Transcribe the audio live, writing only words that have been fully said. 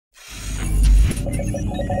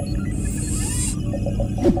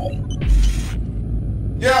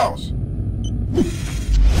Yeousch!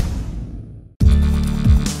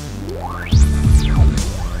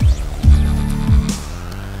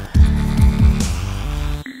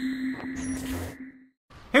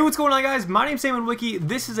 Hey, what's going on, guys? My name's Sam Wiki.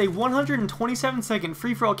 This is a 127-second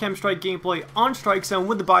free-for-all KEM Strike gameplay on Strikezone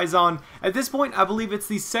with the Bizon. At this point, I believe it's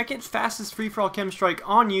the second fastest free-for-all KEM Strike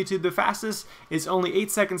on YouTube. The fastest is only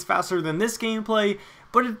 8 seconds faster than this gameplay,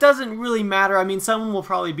 but it doesn't really matter. I mean, someone will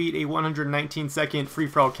probably beat a 119-second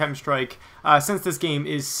free-for-all KEM Strike since this game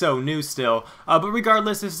is so new still. But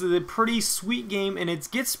regardless, this is a pretty sweet game, and it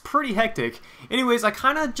gets pretty hectic. Anyways, I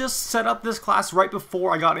kind of just set up this class right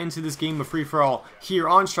before I got into this game of free-for-all here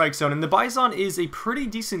on Strikezone, and the Bizon is a pretty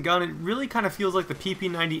decent gun. It really kind of feels like the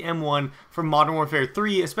PP90 M1 from Modern Warfare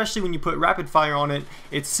 3, especially when you put rapid fire on it.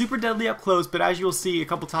 It's super deadly up close, but as you'll see a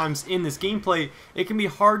couple times in this gameplay, it can be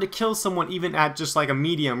hard to kill someone even at just like a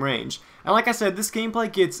medium range. And like I said, this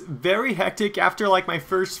gameplay gets very hectic. After like my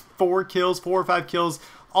first 4 or 5 kills,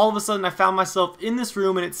 all of a sudden I found myself in this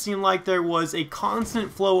room, and it seemed like there was a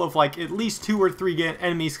constant flow of like at least 2 or 3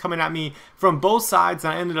 enemies coming at me from both sides,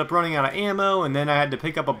 and I ended up running out of ammo, and then I had to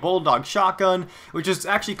pick up a bulldog shotgun, which is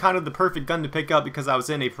actually kind of the perfect gun to pick up because I was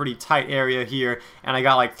in a pretty tight area here, and I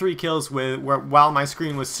got like 3 kills while my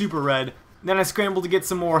screen was super red. Then I scrambled to get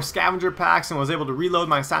some more scavenger packs and was able to reload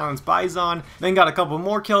my silenced Bizon. Then got a couple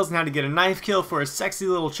more kills and had to get a knife kill for a sexy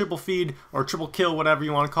little triple feed, or triple kill, whatever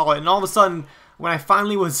you want to call it. And all of a sudden, when I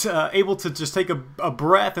finally was able to just take a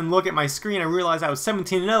breath and look at my screen, I realized I was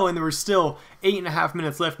 17-0 and there were still 8.5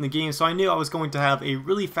 minutes left in the game, so I knew I was going to have a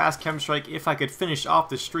really fast KEM Strike if I could finish off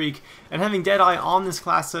the streak. And having Deadeye on this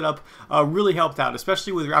class setup really helped out,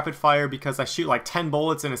 especially with rapid fire, because I shoot like 10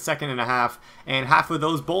 bullets in a second and a half, and half of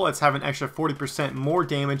those bullets have an extra 40% more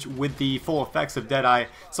damage with the full effects of Deadeye.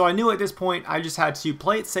 So I knew at this point I just had to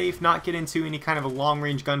play it safe, not get into any kind of a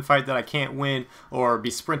long-range gunfight that I can't win, or be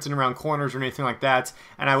sprinting around corners or anything like that,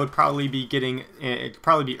 and I would probably be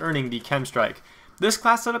earning the KEM Strike. This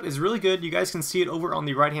class setup is really good. You guys can see it over on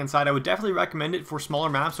the right hand side. I would definitely recommend it for smaller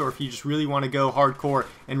maps, or if you just really want to go hardcore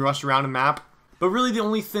and rush around a map. But really the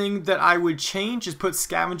only thing that I would change is put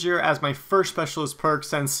Scavenger as my first specialist perk,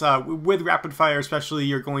 since with rapid fire especially,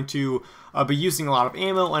 you're going to be using a lot of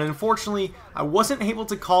ammo, and unfortunately I wasn't able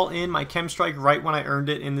to call in my KEM Strike right when I earned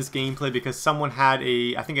it in this gameplay because someone had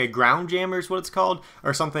I think a ground jammer is what it's called,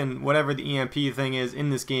 or something, whatever the EMP thing is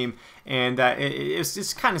in this game, and it's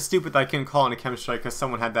just kind of stupid that I couldn't call in a KEM Strike because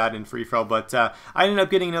someone had that in free-for-all. But I ended up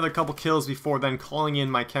getting another couple kills before then calling in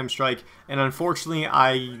my KEM Strike, and unfortunately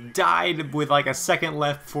I died with like a second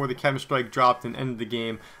left before the KEM Strike dropped and ended the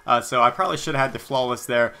game, so I probably should have had the flawless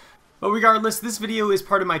there. But regardless, this video is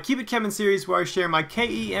part of my Keep It Kemin series, where I share my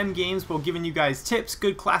KEM games while giving you guys tips,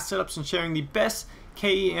 good class setups, and sharing the best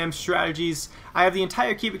KEM strategies. I have the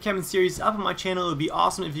entire Keep It Kemin series up on my channel. It would be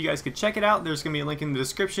awesome if you guys could check it out. There's going to be a link in the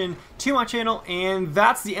description to my channel, and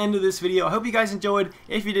that's the end of this video. I hope you guys enjoyed.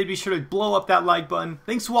 If you did, be sure to blow up that like button.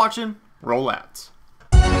 Thanks for watching. Roll out.